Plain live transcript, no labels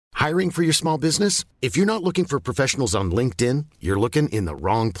Hiring for your small business? If you're not looking for professionals on LinkedIn, you're looking in the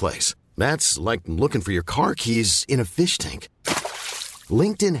wrong place. That's like looking for your car keys in a fish tank.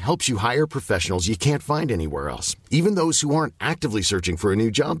 LinkedIn helps you hire professionals you can't find anywhere else, even those who aren't actively searching for a new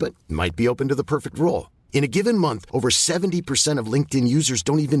job but might be open to the perfect role. In a given month, over 70% of LinkedIn users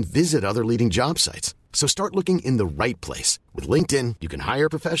don't even visit other leading job sites. So start looking in the right place. With LinkedIn, you can hire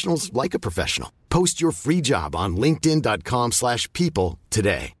professionals like a professional. Post your free job on linkedin.com/people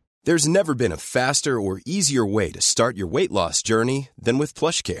today. There's never been a faster or easier way to start your weight loss journey than with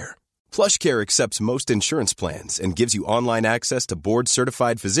PlushCare. PlushCare accepts most insurance plans and gives you online access to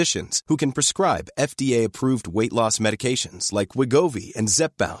board-certified physicians who can prescribe FDA-approved weight loss medications like Wegovy and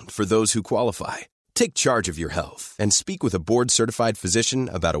Zepbound for those who qualify. Take charge of your health and speak with a board-certified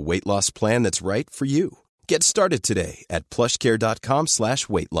physician about a weight loss plan that's right for you. Get started today at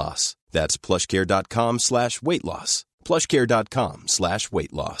plushcare.com/weight loss. That's plushcare.com/weight loss.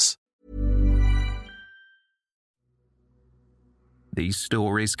 plushcare.com/weight loss. These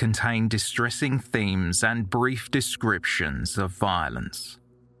stories contain distressing themes and brief descriptions of violence.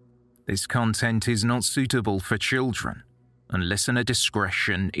 This content is not suitable for children, and listener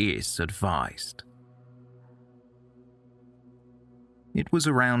discretion is advised. It was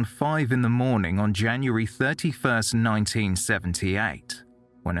around 5 a.m. on January 31st, 1978,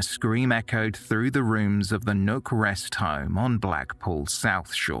 when a scream echoed through the rooms of the Nook Rest Home on Blackpool's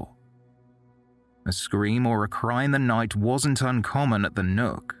South Shore. A scream or a cry in the night wasn't uncommon at the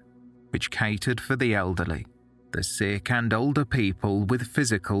Nook, which catered for the elderly, the sick and older people with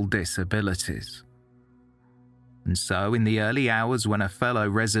physical disabilities. And so in the early hours when a fellow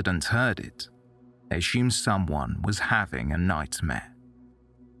resident heard it, they assumed someone was having a nightmare.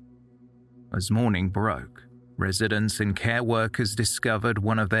 As morning broke, residents and care workers discovered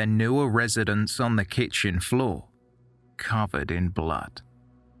one of their newer residents on the kitchen floor, covered in blood,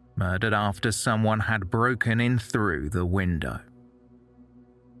 murdered after someone had broken in through the window.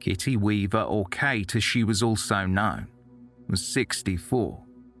 Kitty Weaver, or Kate as she was also known, was 64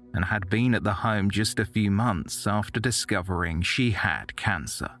 and had been at the home just a few months after discovering she had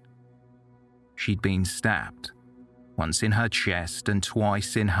cancer. She'd been stabbed, once in her chest and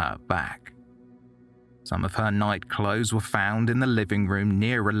twice in her back. Some of her night clothes were found in the living room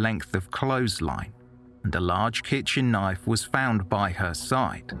near a length of clothesline, and a large kitchen knife was found by her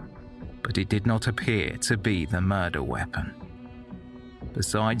side, but it did not appear to be the murder weapon.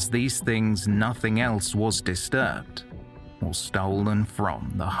 Besides these things, nothing else was disturbed or stolen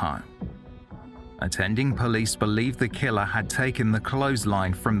from the home. Attending police believed the killer had taken the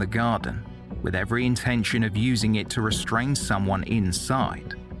clothesline from the garden with every intention of using it to restrain someone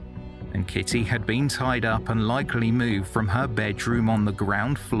inside, and Kitty had been tied up and likely moved from her bedroom on the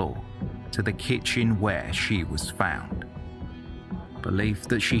ground floor to the kitchen where she was found. Belief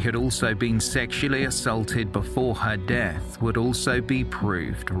that she had also been sexually assaulted before her death would also be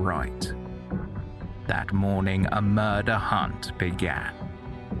proved right. That morning, a murder hunt began.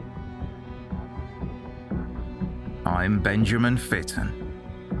 I'm Benjamin Fitton,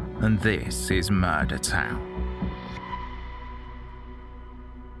 and this is Murder Town.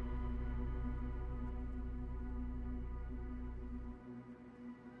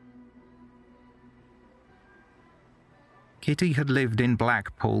 Kitty had lived in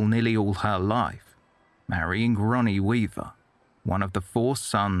Blackpool nearly all her life, marrying Ronnie Weaver, one of the 4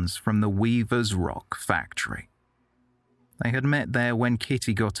 sons from the Weaver's Rock factory. They had met there when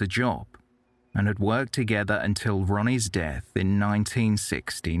Kitty got a job and had worked together until Ronnie's death in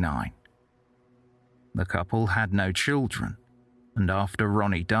 1969. The couple had no children, and after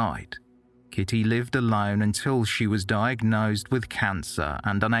Ronnie died, Kitty lived alone until she was diagnosed with cancer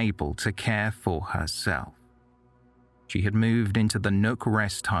and unable to care for herself. She had moved into the Nook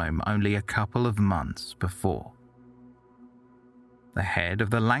Rest Home only a couple of months before. The head of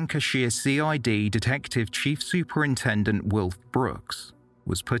the Lancashire CID Detective Chief Superintendent Wilf Brooks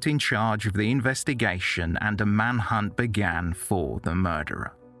was put in charge of the investigation and a manhunt began for the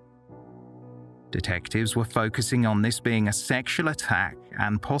murderer. Detectives were focusing on this being a sexual attack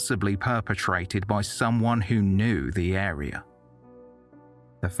and possibly perpetrated by someone who knew the area.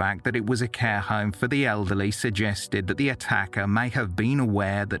 The fact that it was a care home for the elderly suggested that the attacker may have been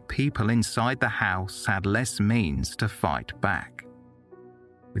aware that people inside the house had less means to fight back.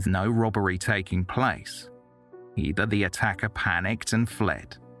 With no robbery taking place, either the attacker panicked and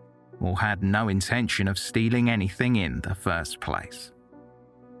fled, or had no intention of stealing anything in the first place.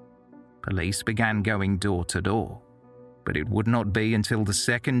 Police began going door to door, but it would not be until the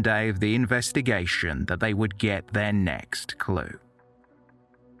second day of the investigation that they would get their next clue.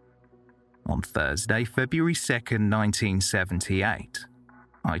 On Thursday, February 2nd, 1978,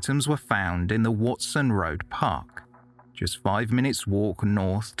 items were found in the Watson Road Park, just 5 minutes' walk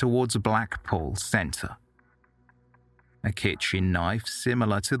north towards Blackpool Centre. A kitchen knife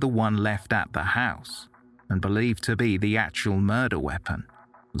similar to the one left at the house, and believed to be the actual murder weapon,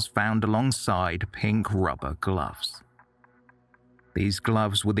 was found alongside pink rubber gloves. These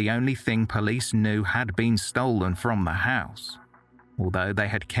gloves were the only thing police knew had been stolen from the house, although they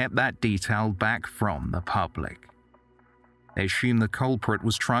had kept that detail back from the public. They assumed the culprit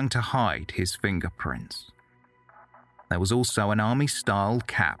was trying to hide his fingerprints. There was also an army-style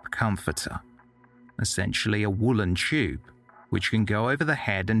cap comforter, essentially a woolen tube which can go over the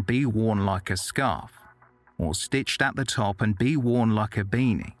head and be worn like a scarf, or stitched at the top and be worn like a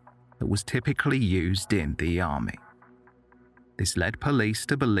beanie that was typically used in the army. This led police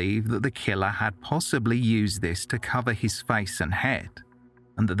to believe that the killer had possibly used this to cover his face and head,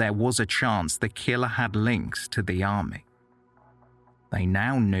 and that there was a chance the killer had links to the army. They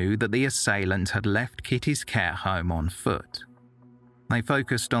now knew that the assailant had left Kitty's care home on foot. They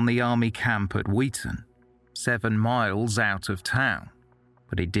focused on the army camp at Wheaton, 7 miles out of town,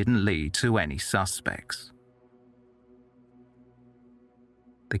 but it didn't lead to any suspects.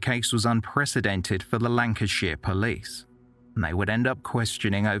 The case was unprecedented for the Lancashire police, and they would end up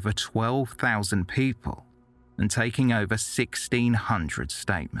questioning over 12,000 people and taking over 1,600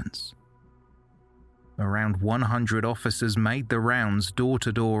 statements. Around 100 officers made the rounds door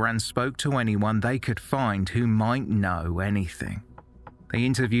to door and spoke to anyone they could find who might know anything. They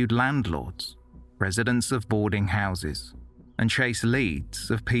interviewed landlords, residents of boarding houses, and chased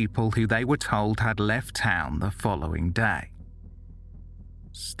leads of people who they were told had left town the following day.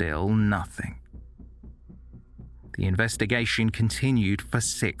 Still nothing. The investigation continued for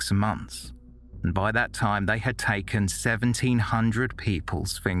 6 months, and by that time they had taken 1,700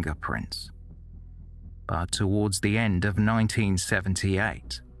 people's fingerprints. But towards the end of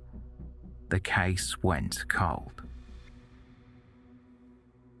 1978, the case went cold.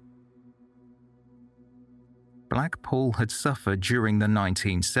 Blackpool had suffered during the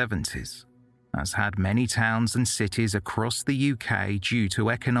 1970s, as had many towns and cities across the UK due to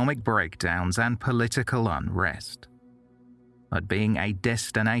economic breakdowns and political unrest. But being a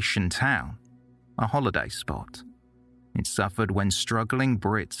destination town, a holiday spot, it suffered when struggling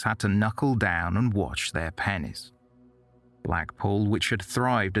Brits had to knuckle down and watch their pennies. Blackpool, which had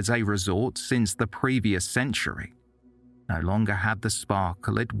thrived as a resort since the previous century, no longer had the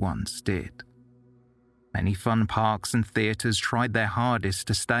sparkle it once did. Many fun parks and theatres tried their hardest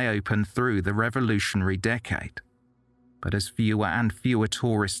to stay open through the revolutionary decade, but as fewer and fewer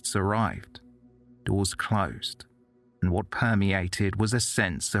tourists arrived, doors closed, and what permeated was a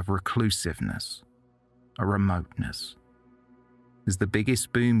sense of reclusiveness, a remoteness. As the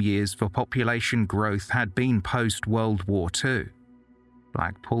biggest boom years for population growth had been post-World War II,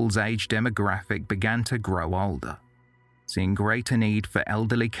 Blackpool's age demographic began to grow older, seeing greater need for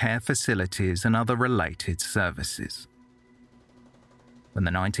elderly care facilities and other related services. When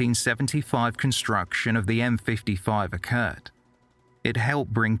the 1975 construction of the M55 occurred, it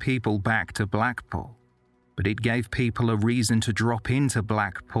helped bring people back to Blackpool, but it gave people a reason to drop into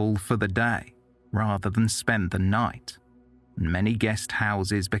Blackpool for the day rather than spend the night, and many guest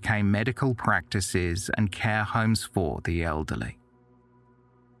houses became medical practices and care homes for the elderly.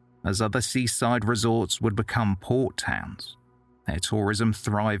 As other seaside resorts would become port towns, their tourism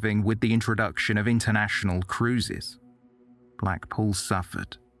thriving with the introduction of international cruises, Blackpool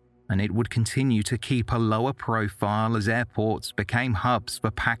suffered, and it would continue to keep a lower profile as airports became hubs for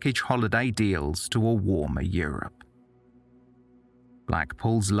package holiday deals to a warmer Europe.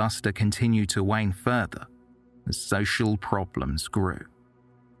 Blackpool's luster continued to wane further as social problems grew.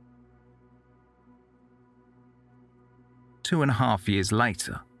 2.5 years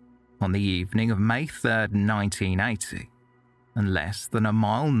later, on the evening of May 3rd, 1980, and less than a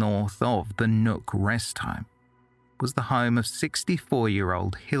mile north of the Nook Rest Home, was the home of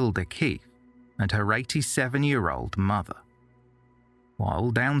 64-year-old Hilda Keith and her 87-year-old mother.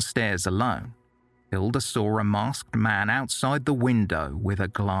 While downstairs alone, Hilda saw a masked man outside the window with a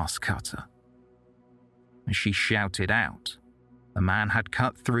glass cutter. As she shouted out, the man had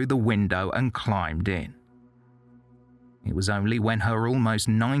cut through the window and climbed in. It was only when her almost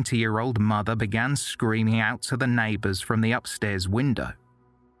 90-year-old mother began screaming out to the neighbours from the upstairs window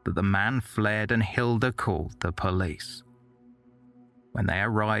that the man fled and Hilda called the police. When they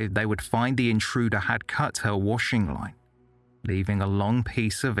arrived, they would find the intruder had cut her washing line, leaving a long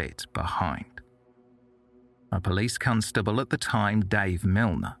piece of it behind. A police constable at the time, Dave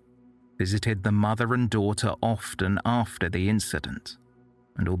Milner, visited the mother and daughter often after the incident,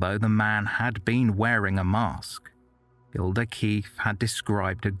 and although the man had been wearing a mask, Hilda Keefe had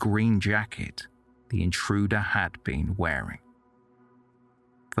described a green jacket the intruder had been wearing.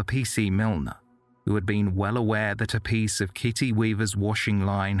 For P.C. Milner, who had been well aware that a piece of Kitty Weaver's washing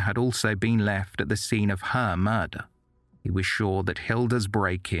line had also been left at the scene of her murder, he was sure that Hilda's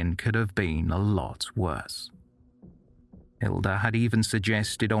break-in could have been a lot worse. Hilda had even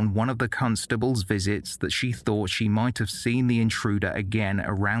suggested on one of the constable's visits that she thought she might have seen the intruder again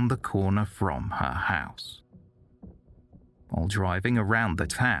around the corner from her house. While driving around the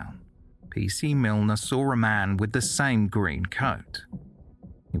town, P.C. Milner saw a man with the same green coat.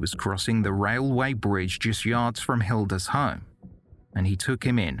 He was crossing the railway bridge just yards from Hilda's home, and he took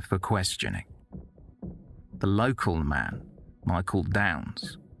him in for questioning. The local man, Michael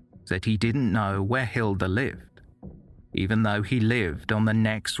Downs, said he didn't know where Hilda lived, even though he lived on the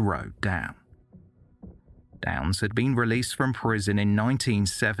next road down. Downs had been released from prison in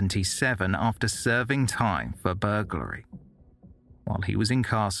 1977 after serving time for burglary. While he was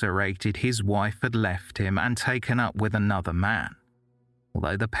incarcerated, his wife had left him and taken up with another man,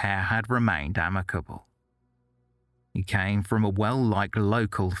 although the pair had remained amicable. He came from a well-liked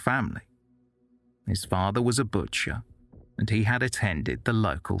local family. His father was a butcher, and he had attended the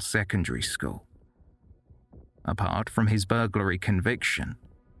local secondary school. Apart from his burglary conviction,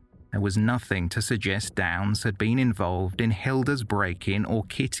 there was nothing to suggest Downs had been involved in Hilda's break-in or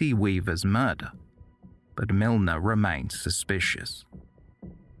Kitty Weaver's murder, but Milner remained suspicious.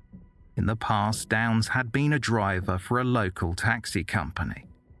 In the past, Downs had been a driver for a local taxi company,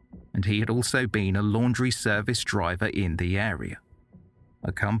 and he had also been a laundry service driver in the area,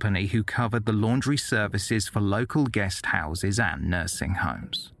 a company who covered the laundry services for local guest houses and nursing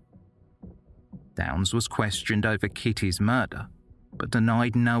homes. Downs was questioned over Kitty's murder, but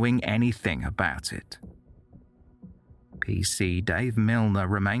denied knowing anything about it. PC Dave Milner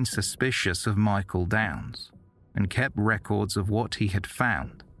remained suspicious of Michael Downs and kept records of what he had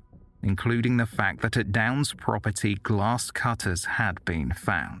found, including the fact that at Downs' property glass cutters had been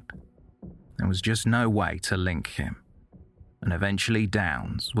found. There was just no way to link him, and eventually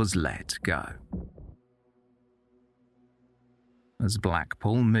Downs was let go. As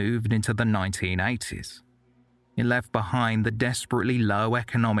Blackpool moved into the 1980s, it left behind the desperately low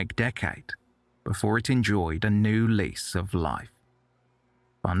economic decade before it enjoyed a new lease of life.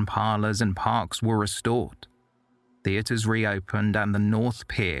 Fun parlours and parks were restored, theatres reopened, and the North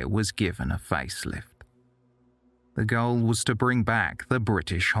Pier was given a facelift. The goal was to bring back the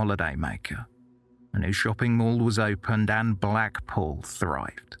British holidaymaker. A new shopping mall was opened and Blackpool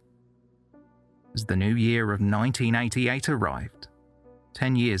thrived. As the new year of 1988 arrived,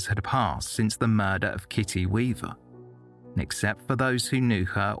 10 years had passed since the murder of Kitty Weaver, and except for those who knew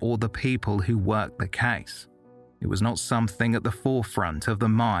her or the people who worked the case, it was not something at the forefront of the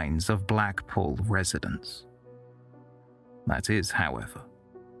minds of Blackpool residents. That is, however,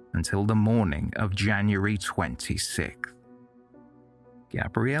 until the morning of January 26th.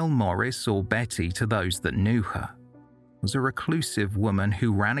 Gabrielle Morris, or Betty to those that knew her, was a reclusive woman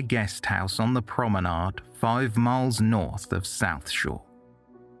who ran a guest house on the promenade 5 miles north of South Shore.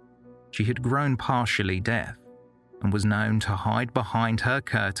 She had grown partially deaf and was known to hide behind her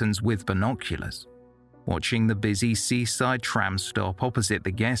curtains with binoculars, watching the busy seaside tram stop opposite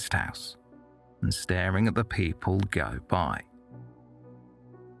the guest house and staring at the people go by.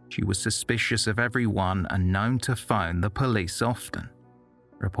 She was suspicious of everyone and known to phone the police often,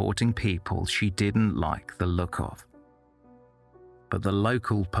 reporting people she didn't like the look of. But the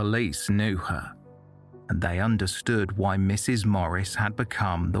local police knew her, and they understood why Mrs. Morris had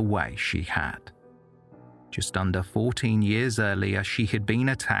become the way she had. Just under 14 years earlier, she had been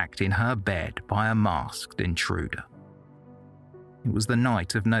attacked in her bed by a masked intruder. It was the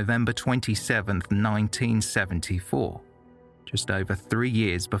night of November 27, 1974, just over 3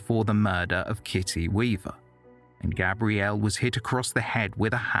 years before the murder of Kitty Weaver, and Gabrielle was hit across the head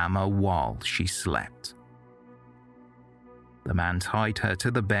with a hammer while she slept. The man tied her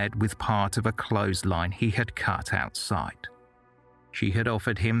to the bed with part of a clothesline he had cut outside. She had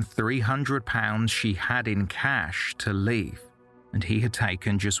offered him £300 she had in cash to leave, and he had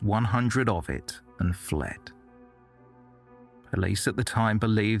taken just 100 of it and fled. Police at the time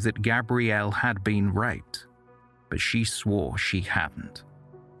believed that Gabrielle had been raped, but she swore she hadn't.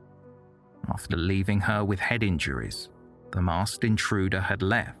 After leaving her with head injuries, the masked intruder had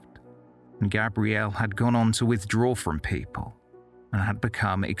left, and Gabrielle had gone on to withdraw from people and had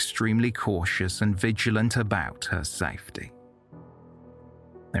become extremely cautious and vigilant about her safety.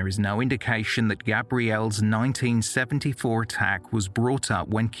 There is no indication that Gabrielle's 1974 attack was brought up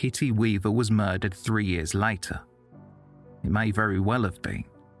when Kitty Weaver was murdered 3 years later. It may very well have been,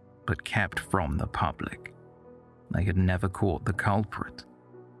 but kept from the public. they had never caught the culprit.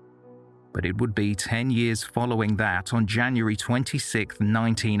 But it would be 10 years following that, on January 26,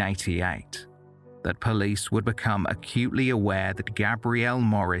 1988, that police would become acutely aware that Gabrielle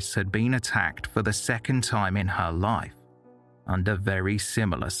Morris had been attacked for the second time in her life, under very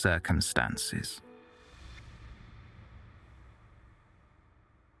similar circumstances.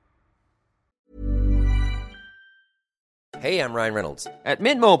 Hey, I'm Ryan Reynolds. At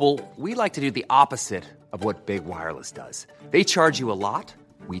Mint Mobile, we like to do the opposite of what Big Wireless does. They charge you a lot,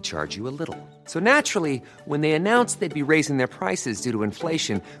 we charge you a little. So naturally, when they announced they'd be raising their prices due to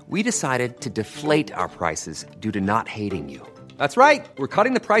inflation, we decided to deflate our prices due to not hating you. That's right. We're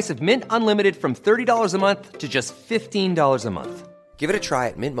cutting the price of Mint Unlimited from $30 a month to just $15 a month. Give it a try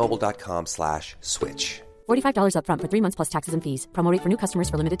at mintmobile.com/switch. $45 up front for 3 months plus taxes and fees. Promo rate for new customers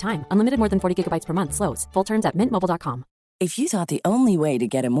for limited time. Unlimited more than 40 gigabytes per month slows. Full terms at mintmobile.com. If you thought the only way to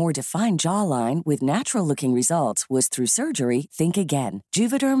get a more defined jawline with natural-looking results was through surgery, think again.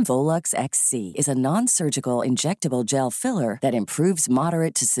 Juvederm Volux XC is a non-surgical injectable gel filler that improves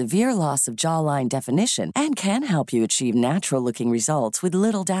moderate to severe loss of jawline definition and can help you achieve natural-looking results with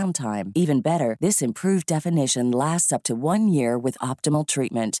little downtime. Even better, this improved definition lasts up to 1 year with optimal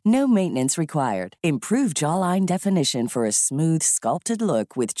treatment. No maintenance required. Improve jawline definition for a smooth, sculpted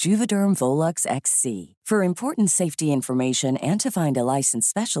look with Juvederm Volux XC. For important safety information and to find a licensed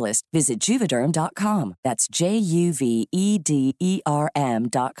specialist, visit Juvederm.com. That's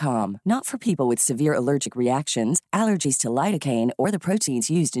JUVEDERM.com. Not for people with severe allergic reactions, allergies to lidocaine, or the proteins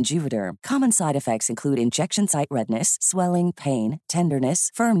used in Juvederm. Common side effects include injection site redness, swelling, pain, tenderness,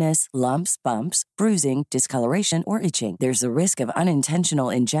 firmness, lumps, bumps, bruising, discoloration, or itching. There's a risk of unintentional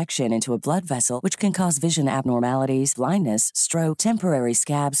injection into a blood vessel, which can cause vision abnormalities, blindness, stroke, temporary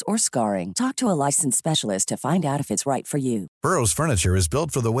scabs, or scarring. Talk to a licensed specialist to find out if it's right for you. Burrow's furniture is built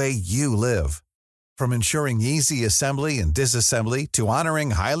for the way you live. From ensuring easy assembly and disassembly to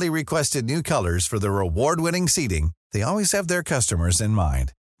honoring highly requested new colors for their award-winning seating, they always have their customers in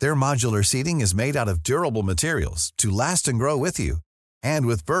mind. Their modular seating is made out of durable materials to last and grow with you. And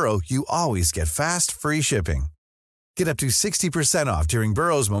with Burrow, you always get fast, free shipping. Get up to 60% off during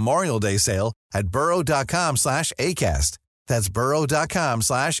Burrow's Memorial Day sale at burrow.com/ACAST. That's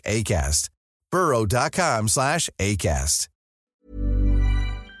burrow.com/ACAST. burrow.com/ACAST.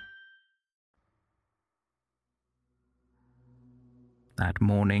 That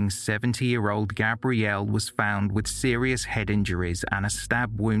morning, 70-year-old Gabrielle was found with serious head injuries and a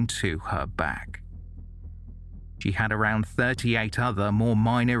stab wound to her back. She had around 38 other more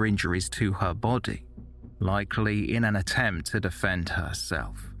minor injuries to her body, likely in an attempt to defend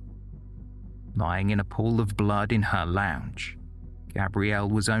herself. Lying in a pool of blood in her lounge, Gabrielle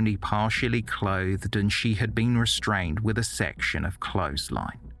was only partially clothed and she had been restrained with a section of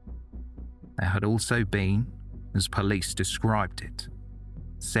clothesline. There had also been, as police described it,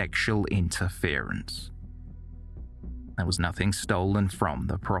 sexual interference. There was nothing stolen from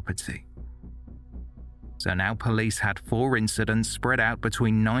the property. So now police had 4 incidents spread out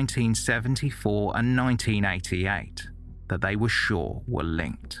between 1974 and 1988 that they were sure were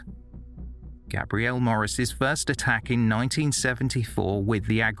linked. Gabrielle Morris's first attack in 1974 with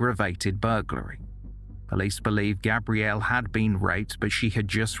the aggravated burglary. Police believe Gabrielle had been raped, but she had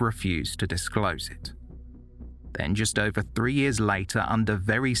just refused to disclose it. Then just over 3 years later, under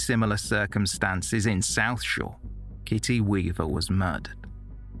very similar circumstances in South Shore, Kitty Weaver was murdered.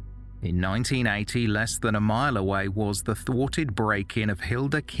 In 1980, less than a mile away was the thwarted break-in of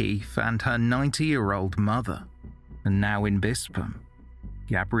Hilda Keefe and her 90-year-old mother. And now in Bispam,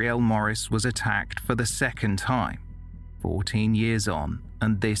 Gabrielle Morris was attacked for the second time, 14 years on,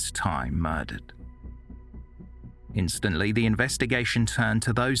 and this time murdered. Instantly, the investigation turned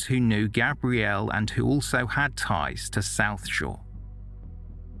to those who knew Gabrielle and who also had ties to South Shore.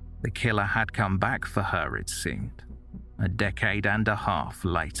 The killer had come back for her, it seemed, a decade and a half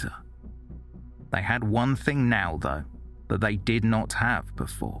later. They had one thing now, though, that they did not have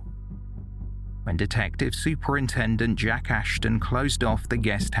before. When Detective Superintendent Jack Ashton closed off the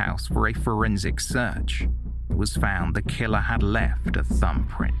guest house for a forensic search, it was found the killer had left a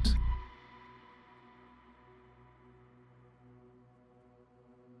thumbprint.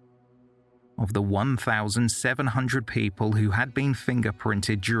 Of the 1,700 people who had been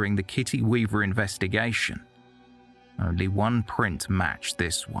fingerprinted during the Kitty Weaver investigation, only one print matched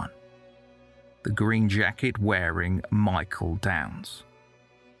this one. The green jacket wearing Michael Downs,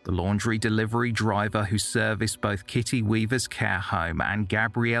 the laundry delivery driver who serviced both Kitty Weaver's care home and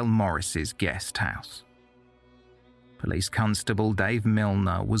Gabrielle Morris's guest house. Police Constable Dave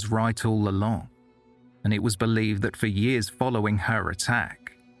Milner was right all along, and it was believed that for years following her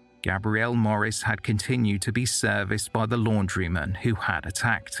attack, Gabrielle Morris had continued to be serviced by the laundryman who had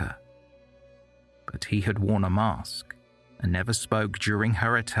attacked her. But he had worn a mask and never spoke during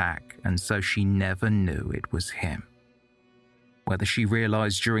her attack, and so she never knew it was him. Whether she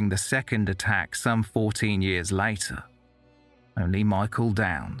realized during the second attack some 14 years later, only Michael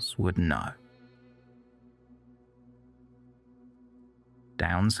Downs would know.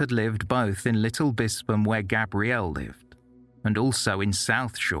 Downs had lived both in Little Bispam, where Gabrielle lived, and also in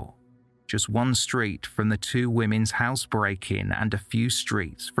South Shore, just one street from the two women's house break-in and a few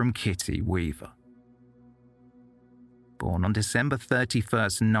streets from Kitty Weaver. Born on December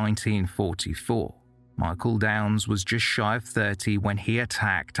 31st, 1944, Michael Downs was just shy of 30 when he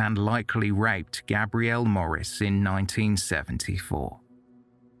attacked and likely raped Gabrielle Morris in 1974.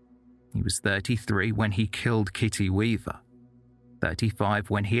 He was 33 when he killed Kitty Weaver, 35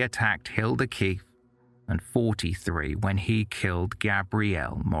 when he attacked Hilda Keefe, and 43 when he killed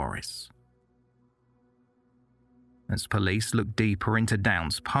Gabrielle Morris. As police looked deeper into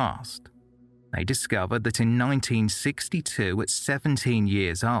Downs' past, they discovered that in 1962, at 17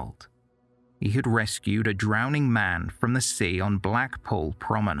 years old, he had rescued a drowning man from the sea on Blackpool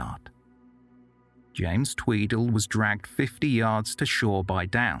Promenade. James Tweedle was dragged 50 yards to shore by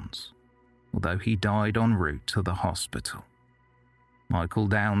Downs, although he died en route to the hospital. Michael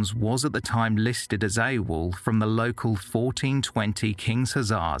Downs was at the time listed as AWOL from the local 1420 King's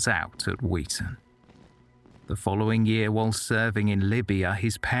Hussars out at Wheaton. The following year, while serving in Libya,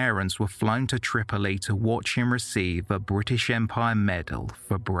 his parents were flown to Tripoli to watch him receive a British Empire Medal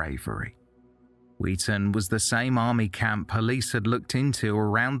for bravery. Wheaton was the same army camp police had looked into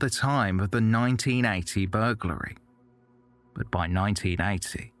around the time of the 1980 burglary. But by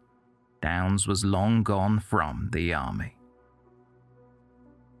 1980, Downs was long gone from the army.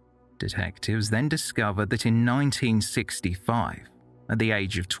 Detectives then discovered that in 1965, at the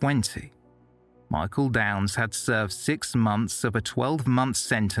age of 20, Michael Downs had served 6 months of a 12-month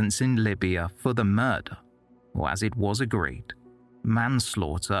sentence in Libya for the murder, or as it was agreed,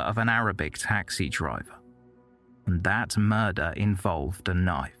 manslaughter of an Arabic taxi driver. And that murder involved a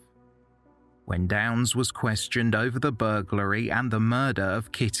knife. When Downs was questioned over the burglary and the murder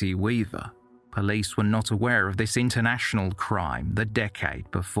of Kitty Weaver, police were not aware of this international crime the decade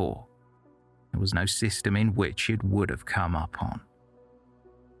before. There was no system in which it would have come upon.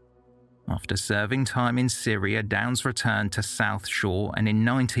 After serving time in Syria, Downs returned to South Shore, and in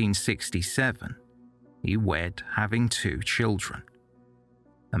 1967, he wed, having 2 children.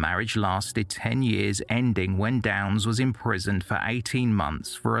 The marriage lasted 10 years, ending when Downs was imprisoned for 18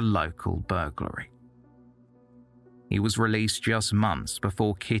 months for a local burglary. He was released just months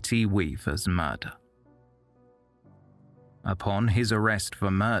before Kitty Weaver's murder. Upon his arrest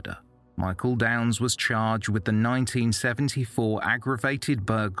for murder, Michael Downs was charged with the 1974 aggravated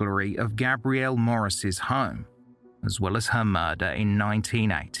burglary of Gabrielle Morris's home, as well as her murder in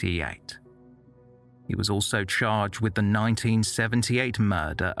 1988. He was also charged with the 1978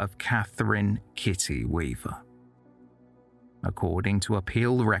 murder of Catherine Kitty Weaver. According to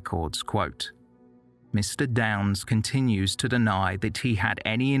appeal records, quote, Mr. Downs continues to deny that he had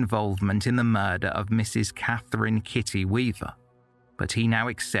any involvement in the murder of Mrs. Catherine Kitty Weaver, but he now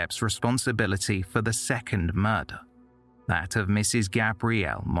accepts responsibility for the second murder, that of Mrs.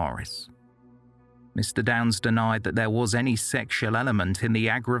 Gabrielle Morris. Mr. Downs denied that there was any sexual element in the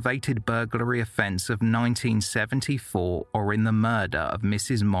aggravated burglary offence of 1974 or in the murder of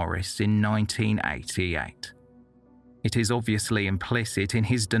Mrs. Morris in 1988. It is obviously implicit in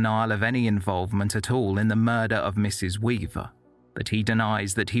his denial of any involvement at all in the murder of Mrs. Weaver that he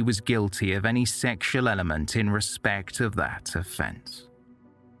denies that he was guilty of any sexual element in respect of that offence.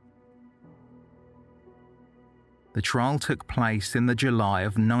 The trial took place in the July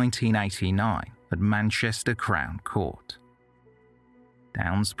of 1989 at Manchester Crown Court.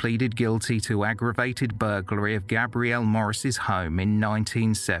 Downs pleaded guilty to aggravated burglary of Gabrielle Morris's home in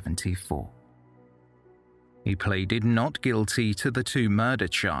 1974. He pleaded not guilty to the 2 murder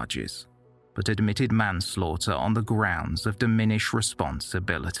charges, but admitted manslaughter on the grounds of diminished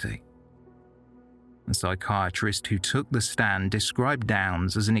responsibility. A psychiatrist who took the stand described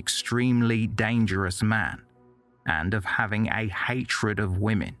Downs as an extremely dangerous man and of having a hatred of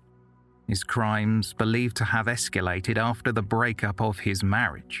women. His crimes believed to have escalated after the breakup of his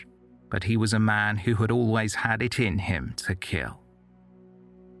marriage, but he was a man who had always had it in him to kill.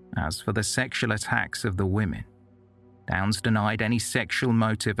 As for the sexual attacks of the women, Downs denied any sexual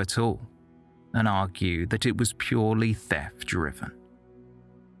motive at all and argued that it was purely theft-driven.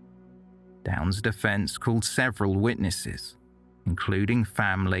 Downs' defense called several witnesses, including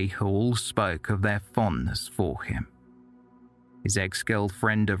family who all spoke of their fondness for him. His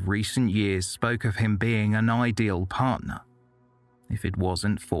ex-girlfriend of recent years spoke of him being an ideal partner, if it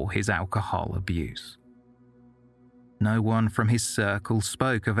wasn't for his alcohol abuse. No one from his circle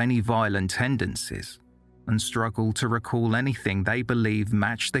spoke of any violent tendencies and struggled to recall anything they believed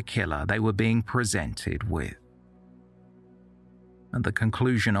matched the killer they were being presented with. At the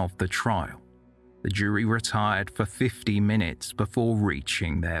conclusion of the trial, the jury retired for 50 minutes before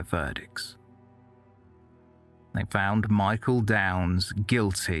reaching their verdicts. They found Michael Downs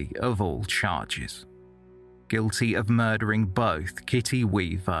guilty of all charges. Guilty of murdering both Kitty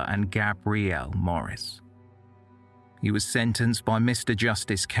Weaver and Gabrielle Morris. He was sentenced by Mr.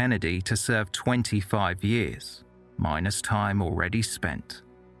 Justice Kennedy to serve 25 years, minus time already spent,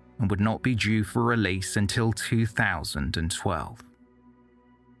 and would not be due for release until 2012.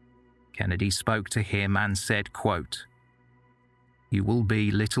 Kennedy spoke to him and said, quote, "You will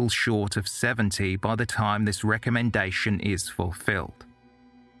be little short of 70 by the time this recommendation is fulfilled,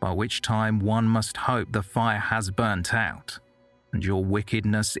 by which time one must hope the fire has burnt out and your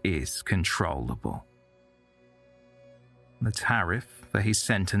wickedness is controllable." The tariff for his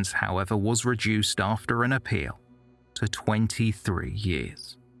sentence, however, was reduced after an appeal to 23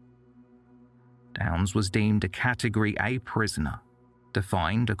 years. Downs was deemed a Category A prisoner,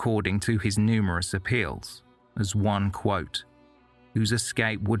 defined according to his numerous appeals as one, quote, "whose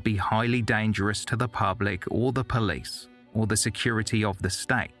escape would be highly dangerous to the public or the police or the security of the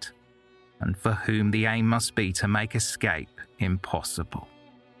state, and for whom the aim must be to make escape impossible."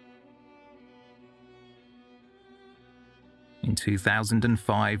 In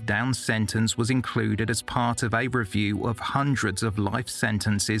 2005, Downs' sentence was included as part of a review of hundreds of life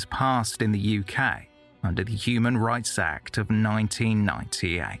sentences passed in the UK under the Human Rights Act of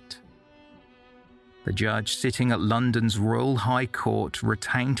 1998. The judge sitting at London's Royal High Court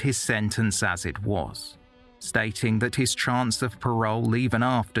retained his sentence as it was, stating that his chance of parole even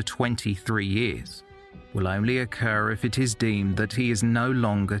after 23 years will only occur if it is deemed that he is no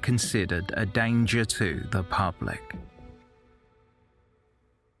longer considered a danger to the public.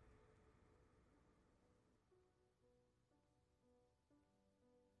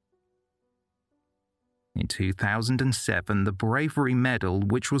 In 2007, the Bravery Medal,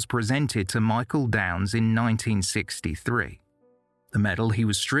 which was presented to Michael Downs in 1963, the medal he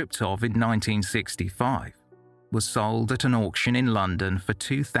was stripped of in 1965, was sold at an auction in London for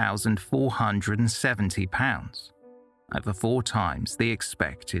 £2,470, over 4 times the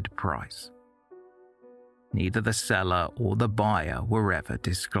expected price. Neither the seller or the buyer were ever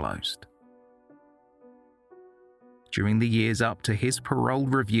disclosed. During the years up to his parole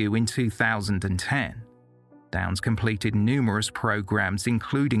review in 2010, Downs completed numerous programs,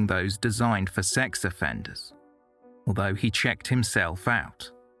 including those designed for sex offenders, although he checked himself out,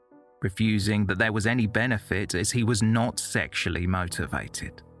 refusing that there was any benefit as he was not sexually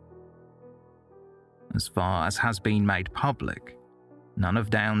motivated. As far as has been made public, none of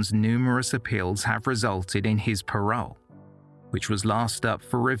Downs' numerous appeals have resulted in his parole, which was last up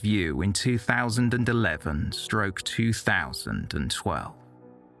for review in 2011/2012.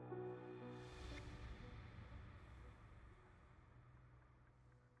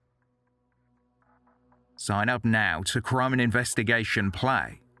 Sign up now to Crime and Investigation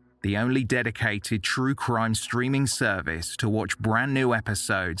Play, the only dedicated true crime streaming service to watch brand new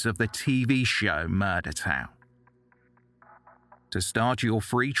episodes of the TV show Murder Town. To start your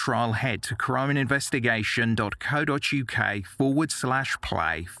free trial, head to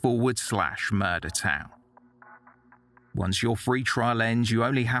crimeandinvestigation.co.uk/play/Murder Town. Once your free trial ends, you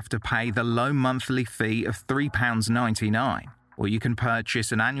only have to pay the low monthly fee of £3.99, or you can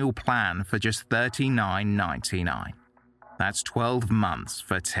purchase an annual plan for just $39.99. That's 12 months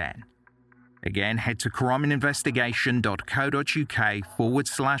for $10. Again, head to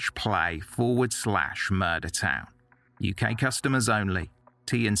crimeandinvestigation.co.uk/play/Murder Town. UK customers only.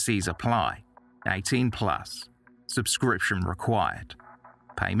 T&Cs apply. 18+. Subscription required.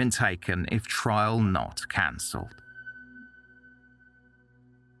 Payment taken if trial not cancelled.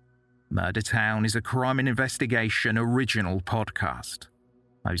 Murder Town is a Crime and Investigation original podcast.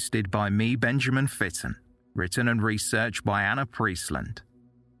 Hosted by me, Benjamin Fitton. Written and researched by Anna Priestland.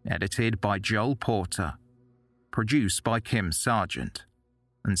 Edited by Joel Porter. Produced by Kim Sargent.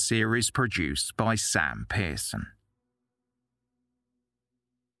 And series produced by Sam Pearson.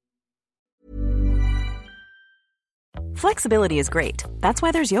 Flexibility is great. That's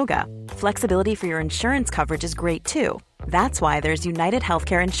why there's yoga. Flexibility for your insurance coverage is great too. That's why there's United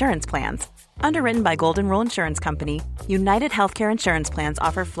Healthcare Insurance Plans. Underwritten by Golden Rule Insurance Company, United Healthcare Insurance Plans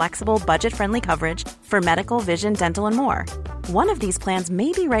offer flexible, budget-friendly coverage for medical, vision, dental, and more. One of these plans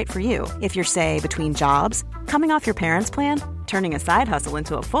may be right for you if you're, say, between jobs, coming off your parents' plan, turning a side hustle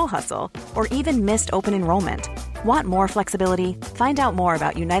into a full hustle, or even missed open enrollment. Want more flexibility? Find out more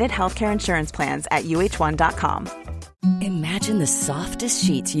about United Healthcare Insurance Plans at uh1.com. Imagine the softest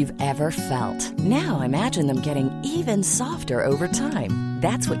sheets you've ever felt. Now imagine them getting even softer over time.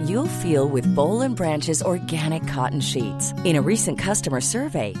 That's what you'll feel with Boll & Branch's organic cotton sheets. In a recent customer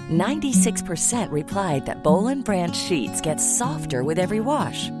survey, 96% replied that Boll & Branch sheets get softer with every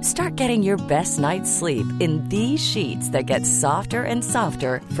wash. Start getting your best night's sleep in these sheets that get softer and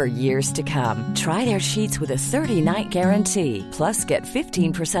softer for years to come. Try their sheets with a 30-night guarantee. Plus, get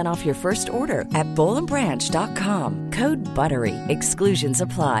 15% off your first order at bollandbranch.com. Code BUTTERY. Exclusions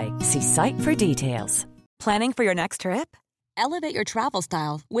apply. See site for details. Planning for your next trip? Elevate your travel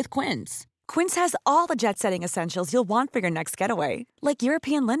style with Quince. Quince has all the jet-setting essentials you'll want for your next getaway, like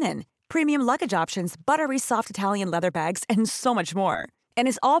European linen, premium luggage options, buttery soft Italian leather bags, and so much more. And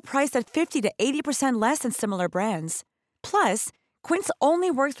is all priced at 50 to 80% less than similar brands. Plus, Quince only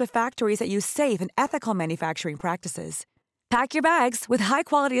works with factories that use safe and ethical manufacturing practices. Pack your bags with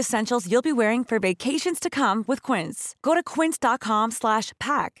high-quality essentials you'll be wearing for vacations to come with Quince. Go to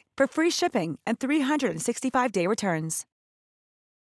quince.com/pack for free shipping and 365-day returns.